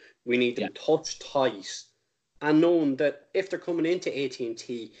them. We need them touch tight. And knowing that if they're coming into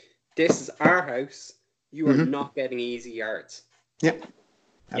AT&T, this is our house. You are not getting easy yards. Yeah,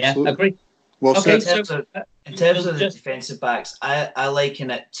 absolutely. Yeah, agree. Well said. In terms of the defensive backs, I liken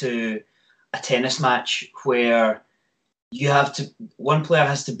it to a tennis match where one player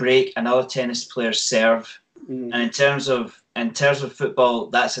has to break another tennis player's serve. And in terms of football,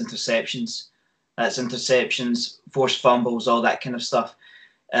 that's interceptions. That's interceptions, forced fumbles, all that kind of stuff.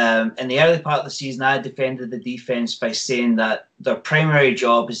 In the early part of the season, I defended the defense by saying that their primary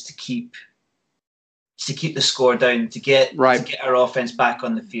job is to keep the score down, to get our offense back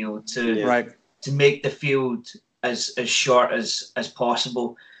on the field, to make the field as short as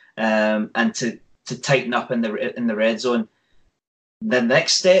possible, and to tighten up in the red zone. The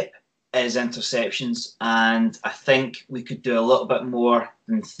next step is interceptions, and I think we could do a little bit more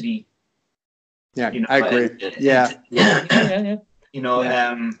than 3. Yeah, I agree. Yeah. It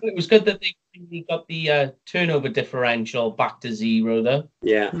was good that they got the turnover differential back to 0, though.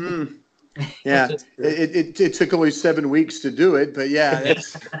 Yeah. Yeah, it took only 7 weeks to do it, but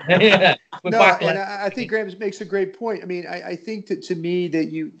that's I think Graham makes a great point. I mean, I think that to me that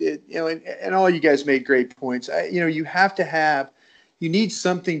and all you guys made great points. You need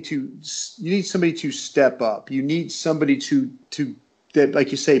somebody to step up. You need somebody to that,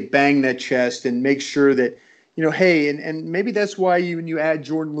 like you say, bang that chest and make sure that hey, and maybe that's why when you add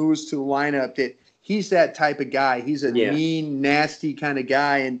Jordan Lewis to the lineup, that he's that type of guy. He's a mean, nasty kind of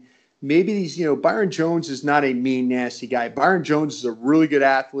guy. And maybe these, Byron Jones is not a mean, nasty guy. Byron Jones is a really good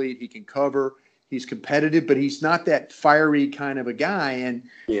athlete. He can cover. He's competitive, but he's not that fiery kind of a guy. And,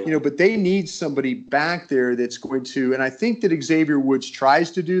 but they need somebody back there that's going to, and I think that Xavier Woods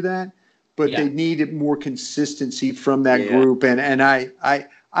tries to do that, but they need more consistency from that group. And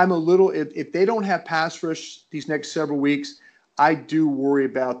I'm a little, if they don't have pass rush these next several weeks, I do worry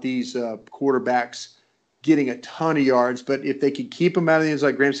about these quarterbacks getting a ton of yards. But if they can keep them out of the end zone,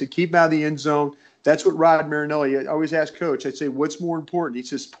 like Graham said, keep them out of the end zone. That's what Rod Marinelli, I always ask Coach, I'd say, what's more important? He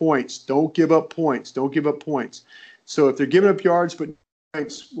says points. Don't give up points. Don't give up points. So if they're giving up yards but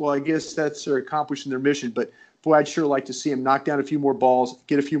points, well, I guess that's they're accomplishing their mission. But, boy, I'd sure like to see him knock down a few more balls,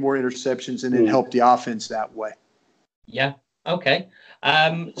 get a few more interceptions, and then help the offense that way. Yeah. Okay.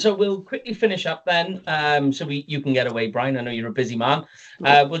 So we'll quickly finish up then. So you can get away, Brian. I know you're a busy man.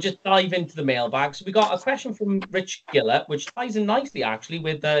 We'll just dive into the mailbag. So we got a question from Rich Gillett, which ties in nicely actually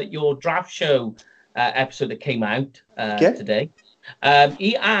with your draft show episode that came out today.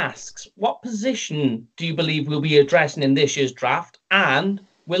 He asks, what position do you believe we'll be addressing in this year's draft? And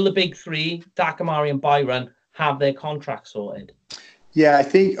will the big three, Dak, Amari, and Byron, have their contracts sorted? Yeah, I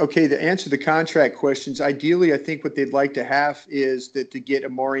think, to answer the contract questions, ideally, I think what they'd like to have is that to get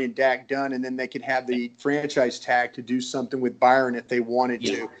Amari and Dak done, and then they could have the franchise tag to do something with Byron if they wanted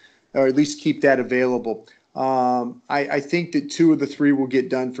to, or at least keep that available. I think that 2 of the 3 will get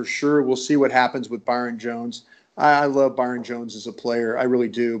done for sure. We'll see what happens with Byron Jones. I love Byron Jones as a player. I really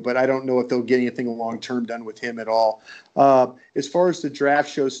do, but I don't know if they'll get anything long-term done with him at all. As far as the draft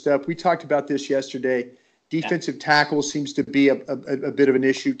show stuff, we talked about this yesterday. Defensive tackle seems to be a bit of an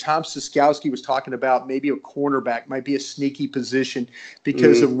issue. Tom Siskowski was talking about maybe a cornerback might be a sneaky position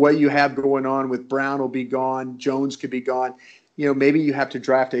because of what you have going on with Brown will be gone, Jones could be gone. Maybe you have to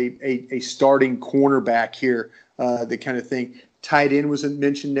draft a starting cornerback here, the kind of thing. Tight end was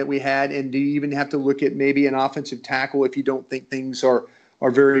mentioned that we had, and do you even have to look at maybe an offensive tackle if you don't think things are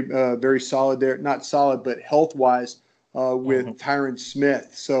very very solid there? Not solid, but health-wise. With Tyron Smith.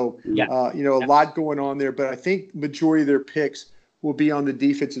 So, a lot going on there. But I think majority of their picks will be on the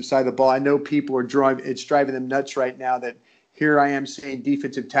defensive side of the ball. I know people are it's driving them nuts right now that here I am saying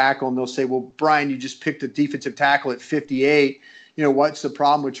defensive tackle, and they'll say, well, Brian, you just picked a defensive tackle at 58. What's the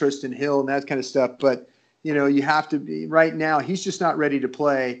problem with Tristan Hill and that kind of stuff? But, you have to be right now. He's just not ready to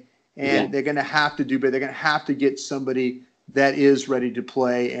play, and they're going to have to but they're going to have to get somebody that is ready to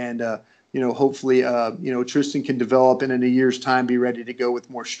play. And, hopefully, Tristan can develop and in a year's time be ready to go with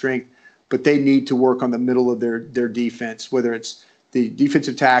more strength. But they need to work on the middle of their defense, whether it's the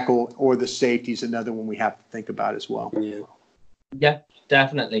defensive tackle or the safety is another one we have to think about as well. Yeah,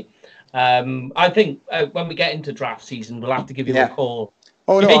 definitely. I think when we get into draft season, we'll have to give you a call.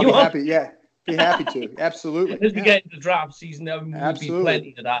 Oh, no, I'll be happy. Yeah, be happy to. Absolutely. As we get into draft season, there will be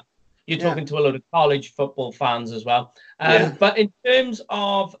plenty of that. You're talking to a lot of college football fans as well. But in terms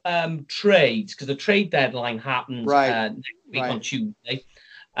of trades, because the trade deadline happens next week on Tuesday,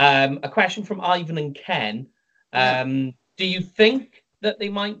 a question from Ivan and Ken. Do you think that they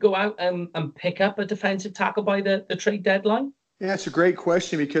might go out and pick up a defensive tackle by the trade deadline? Yeah, it's a great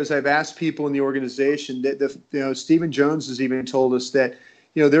question because I've asked people in the organization that Stephen Jones has even told us that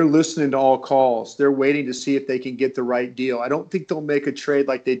they're listening to all calls. They're waiting to see if they can get the right deal. I don't think they'll make a trade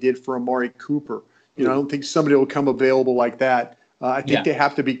like they did for Amari Cooper. I don't think somebody will come available like that. I think they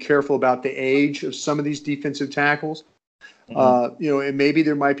have to be careful about the age of some of these defensive tackles. And maybe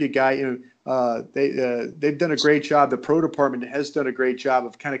there might be a guy. They've done a great job. The pro department has done a great job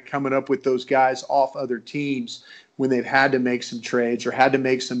of kind of coming up with those guys off other teams when they've had to make some trades or had to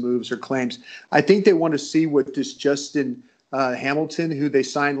make some moves or claims. I think they want to see what this Justin Hamilton, who they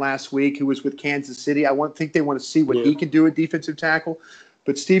signed last week, who was with Kansas City. I think they want to see what he can do at defensive tackle.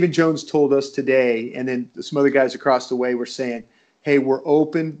 But Stephen Jones told us today, and then some other guys across the way were saying, hey, we're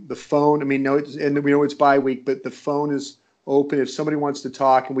open. The phone, and we know it's bye week, but the phone is open. If somebody wants to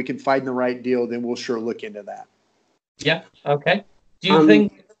talk and we can find the right deal, then we'll sure look into that. Yeah, okay. Do you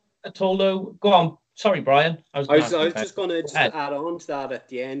think Tolo, go on. Sorry, Brian. I was just going to add on to that at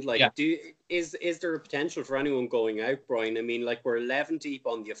the end. Is there a potential for anyone going out, Brian? I mean, we're 11 deep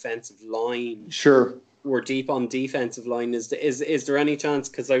on the offensive line. Sure. We're deep on defensive line. Is there any chance?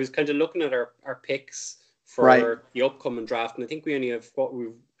 Because I was kind of looking at our picks for the upcoming draft, and I think we only have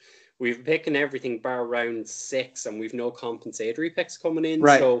we've picking everything bar round 6, and we've no compensatory picks coming in.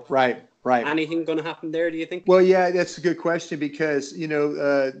 Right. Anything going to happen there, do you think? Well, yeah, that's a good question because,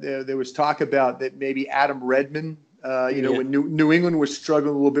 there was talk about that maybe Adam Redmond, when New England was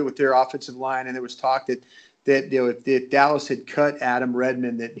struggling a little bit with their offensive line, and there was talk that if Dallas had cut Adam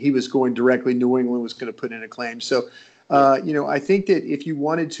Redmond, that he was going directly, New England was going to put in a claim. So, I think that if you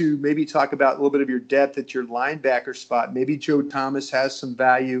wanted to maybe talk about a little bit of your depth at your linebacker spot, maybe Joe Thomas has some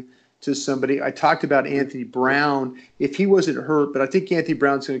value to somebody. I talked about Anthony Brown if he wasn't hurt, but I think Anthony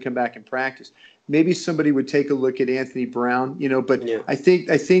Brown's going to come back and practice. Maybe somebody would take a look at Anthony Brown, but I think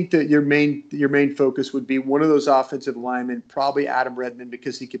that your main focus would be one of those offensive linemen, probably Adam Redmond,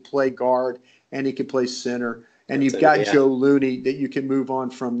 because he could play guard and he could play center. And you've got Joe Looney that you can move on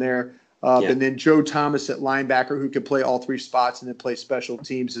from there. And then Joe Thomas at linebacker, who could play all 3 spots and then play special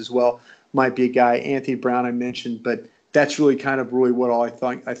teams as well, might be a guy. Anthony Brown I mentioned, but that's really kind of what all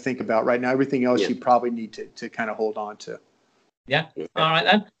I think about right now. Everything else you probably need to kind of hold on to. Yeah. All right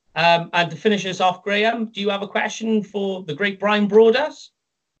then. And to finish us off, Graham, do you have a question for the great Brian Broaddus?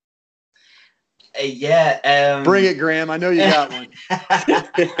 Bring it, Graham. I know you got one.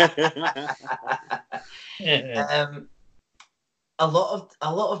 A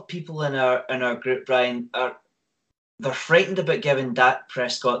lot of people in our group, Brian, they're frightened about giving Dak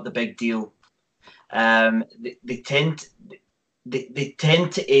Prescott the big deal. They tend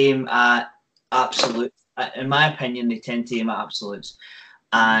to aim at absolutes. In my opinion, they tend to aim at absolutes,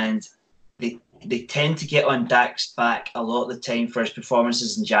 and they tend to get on Dak's back a lot of the time for his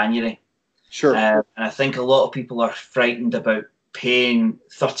performances in January. Sure. And I think a lot of people are frightened about paying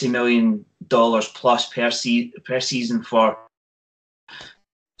 $30 million plus per season for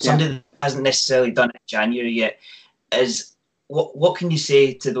somebody that hasn't necessarily done it in January yet. What can you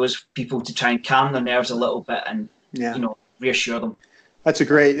say to those people to try and calm their nerves a little bit and reassure them? That's a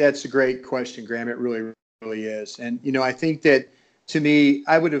great question, Graham. It really, really is. And I think that to me,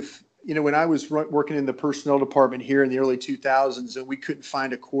 I would have when I was working in the personnel department here in the early 2000s and we couldn't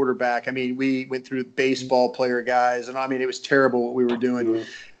find a quarterback, I mean, we went through baseball player guys, and I mean, it was terrible what we were doing. Mm-hmm.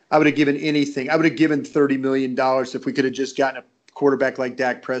 I would have given anything. I would have given $30 million if we could have just gotten a quarterback like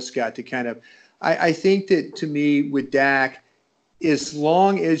Dak Prescott to kind of – I think that, to me, with Dak, as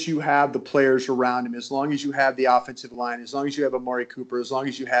long as you have the players around him, as long as you have the offensive line, as long as you have Amari Cooper, as long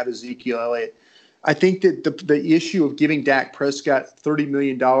as you have Ezekiel Elliott, I think that the issue of giving Dak Prescott $30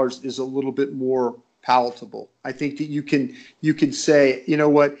 million is a little bit more palatable. I think that you can say, you know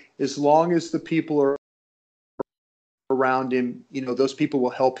what, as long as the people are around him, those people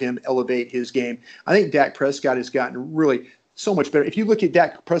will help him elevate his game. I think Dak Prescott has gotten really so much better. If you look at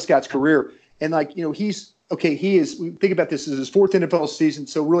Dak Prescott's career, and think about this as his fourth NFL season.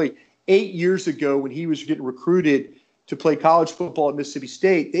 So really 8 years ago when he was getting recruited to play college football at Mississippi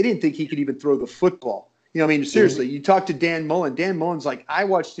State, they didn't think he could even throw the football. Seriously, you talk to Dan Mullen. Dan Mullen's like, I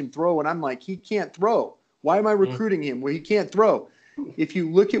watched him throw, and I'm like, he can't throw. Why am I recruiting him? Well, he can't throw. If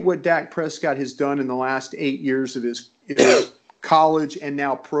you look at what Dak Prescott has done in the last 8 years of his college and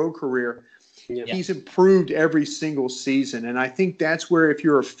now pro career, he's improved every single season. And I think that's where, if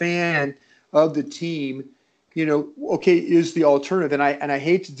you're a fan of the team, is the alternative. And I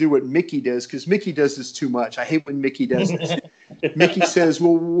hate to do what Mickey does, because Mickey does this too much. I hate when Mickey does this. Mickey says,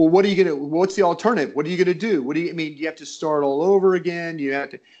 well, what's the alternative? What are you going to do? Do you have to start all over again?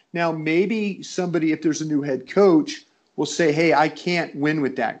 Now maybe somebody, if there's a new head coach, will say, hey, I can't win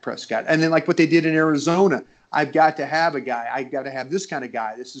with Dak Prescott. And then like what they did in Arizona, I've got to have a guy. I've got to have this kind of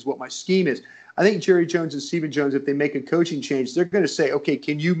guy. This is what my scheme is. I think Jerry Jones and Stephen Jones, if they make a coaching change, they're going to say, okay,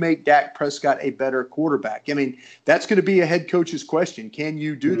 can you make Dak Prescott a better quarterback? That's going to be a head coach's question. Can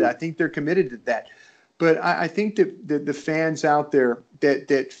you do that? I think they're committed to that. But I think that the fans out there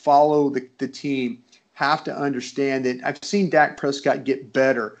that follow the team have to understand that I've seen Dak Prescott get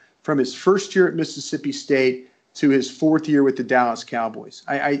better from his first year at Mississippi State to his fourth year with the Dallas Cowboys.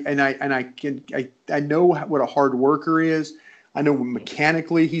 I know what a hard worker he is. I know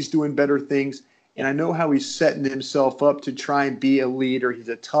mechanically he's doing better things, and I know how he's setting himself up to try and be a leader. He's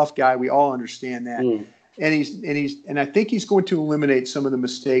a tough guy. We all understand that. And I think he's going to eliminate some of the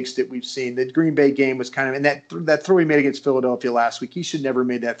mistakes that we've seen. The Green Bay game was kind of, and that throw he made against Philadelphia last week, he should never have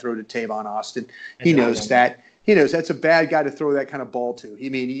made that throw to Tavon Austin. He knows that. He knows that's a bad guy to throw that kind of ball to.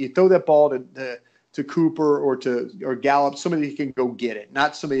 You throw that ball to Cooper or Gallup, somebody who can go get it,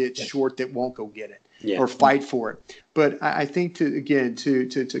 not somebody that's short that won't go get it. Or fight for it. But I think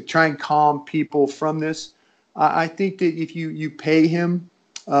to try and calm people from this, I think that if you pay him,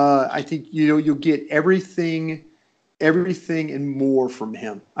 I think you'll get everything and more from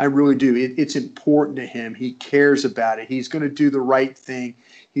him. I really do. It's important to him. He cares about it. He's going to do the right thing.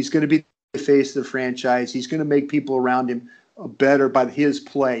 He's going to be the face of the franchise. He's going to make people around him better by his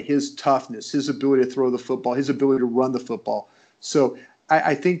play, his toughness, his ability to throw the football, his ability to run the football. So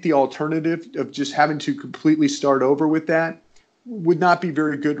I think the alternative of just having to completely start over with that would not be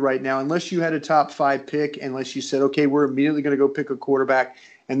very good right now, unless you had a top 5 pick, unless you said, okay, we're immediately going to go pick a quarterback,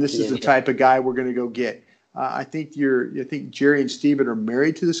 and this is the type of guy we're going to go get. I think Jerry and Steven are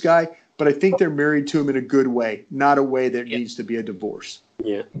married to this guy, but I think they're married to him in a good way, not a way that needs to be a divorce.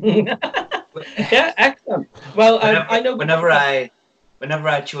 Yeah. Yeah, excellent. Well, I know whenever I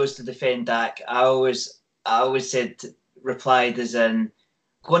chose to defend Dak, I always replied as in,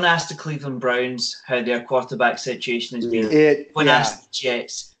 go and ask the Cleveland Browns how their quarterback situation has been. Go and ask the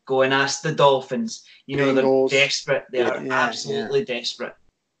Jets. Go and ask the Dolphins. They're desperate. They are absolutely desperate.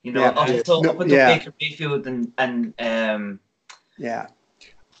 Up until Baker Mayfield and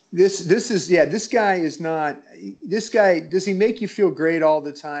This guy is not. This guy, does he make you feel great all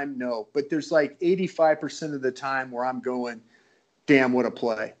the time? No, but there's like 85% of the time where I'm going, damn, what a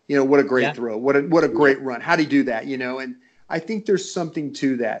play! What a great throw! What a great run! How'd he do that? And I think there's something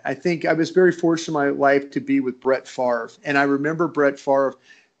to that. I think I was very fortunate in my life to be with Brett Favre. And I remember Brett Favre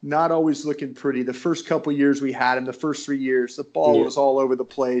not always looking pretty. The first couple years we had him, the first 3 years, the ball was all over the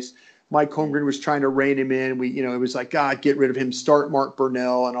place. Mike Holmgren was trying to rein him in. It was like, God, get rid of him, start Mark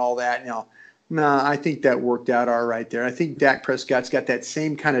Burnell and all that. I think that worked out all right there. I think Dak Prescott's got that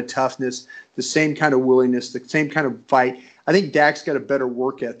same kind of toughness, the same kind of willingness, the same kind of fight. I think Dak's got a better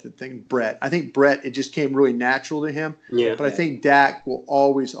work ethic than Brett. I think Brett, it just came really natural to him. Yeah. But I think Dak will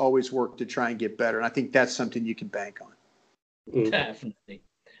always work to try and get better. And I think that's something you can bank on. Definitely.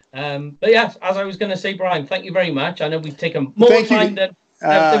 But yes, as I was going to say, Brian, thank you very much. I know we've taken more time than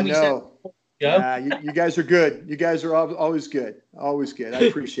we said. You guys are good. You guys are always good. Always good. I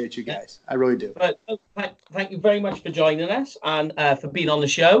appreciate you guys. I really do. But thank you very much for joining us and for being on the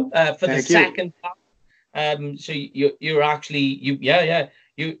show for the second time. So you're actually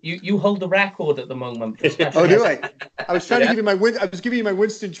You hold the record at the moment. Oh, do I? I was trying to give you I was giving you my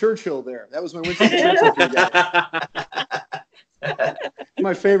Winston Churchill there. That was my Winston Churchill guy.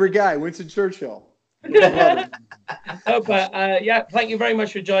 My favorite guy, Winston Churchill. Yeah, thank you very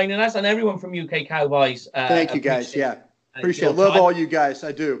much for joining us, and everyone from UK Cowboys. Thank you, guys. Yeah, appreciate it. Love all you guys.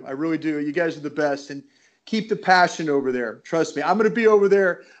 I do. I really do. You guys are the best, and keep the passion over there. Trust me. I'm going to be over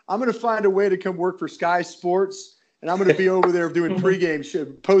there. I'm going to find a way to come work for Sky Sports, and I'm going to be over there doing pregame show,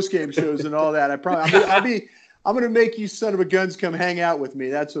 postgame shows, and all that. I promise. I'm going to make you son of a guns come hang out with me.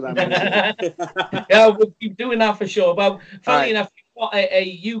 That's what I'm going to do. Yeah, we'll keep doing that for sure. But funny enough, we've got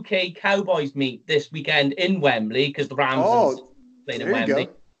a UK Cowboys meet this weekend in Wembley because the Rams playing in Wembley.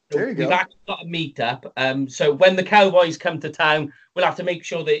 There you go. We've actually got a meet-up. So when the Cowboys come to town, we'll have to make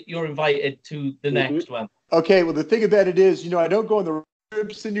sure that you're invited to the next one. Okay, well, the thing about it is, I don't go on the road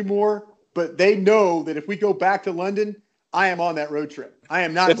trips anymore, but they know that if we go back to London, I am on that road trip. I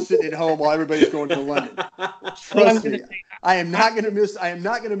am not sitting at home while everybody's going to London. Trust me, I am not going to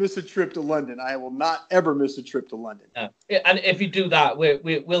miss a trip to London. I will not ever miss a trip to London. And if you do that,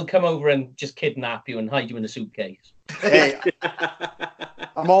 we'll come over and just kidnap you and hide you in a suitcase. Hey,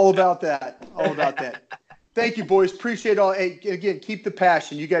 I'm all about that. All about that. Thank you, boys. Appreciate all. Hey, again, keep the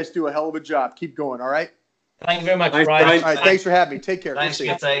passion. You guys do a hell of a job. Keep going. All right. Thank you very much, Thanks, Brian. All right. Thanks for having me. Take care. Thanks for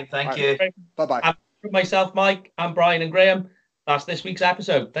your time. Thank you. Bye bye. Myself, Mike, I'm Brian and Graham. That's this week's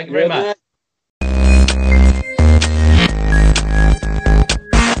episode. Thank you very much.